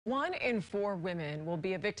1 in 4 women will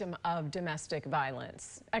be a victim of domestic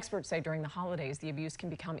violence. Experts say during the holidays, the abuse can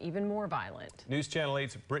become even more violent. News Channel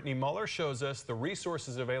 8's Brittany Muller shows us the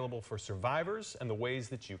resources available for survivors and the ways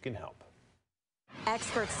that you can help.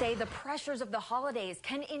 Experts say the pressures of the holidays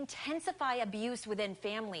can intensify abuse within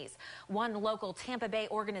families. One local Tampa Bay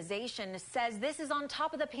organization says this is on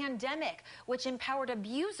top of the pandemic, which empowered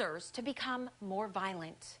abusers to become more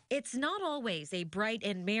violent. It's not always a bright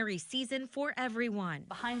and merry season for everyone.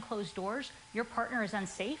 Behind closed doors, your partner is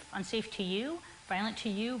unsafe to you, violent to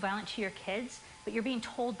your kids, but you're being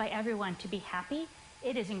told by everyone to be happy.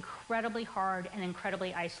 It is incredibly hard and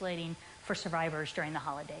incredibly isolating for survivors during the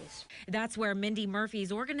holidays. That's where Mindy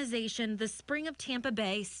Murphy's organization, the Spring of Tampa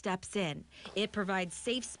Bay, steps in. It provides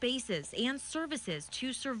safe spaces and services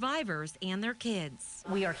to survivors and their kids.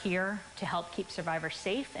 We are here to help keep survivors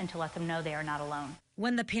safe and to let them know they are not alone.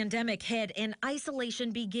 When the pandemic hit and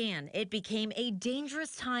isolation began, it became a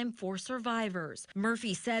dangerous time for survivors.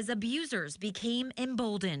 Murphy says abusers became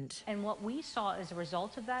emboldened. And what we saw as a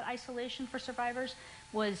result of that isolation for survivors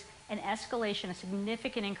was an escalation, a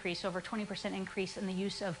significant increase, over 20% increase in the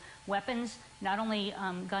use of weapons, not only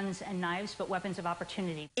guns and knives, but weapons of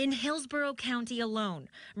opportunity. In Hillsborough County alone,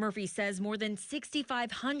 Murphy says more than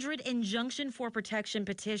 6,500 injunction for protection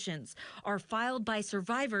petitions are filed by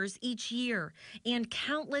survivors each year, and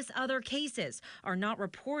countless other cases are not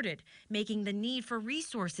reported, making the need for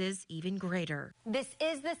resources even greater. This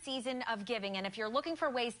is the season of giving, and if you're looking for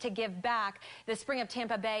ways to give back, the Spring of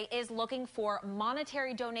Tampa Bay is looking for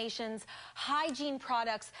monetary donations, hygiene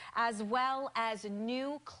products, as well as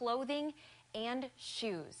new clothing and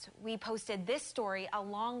shoes. We posted this story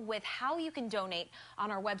along with how you can donate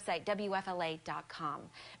on our website, WFLA.com.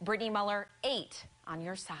 Brittany Muller, 8 on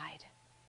your side.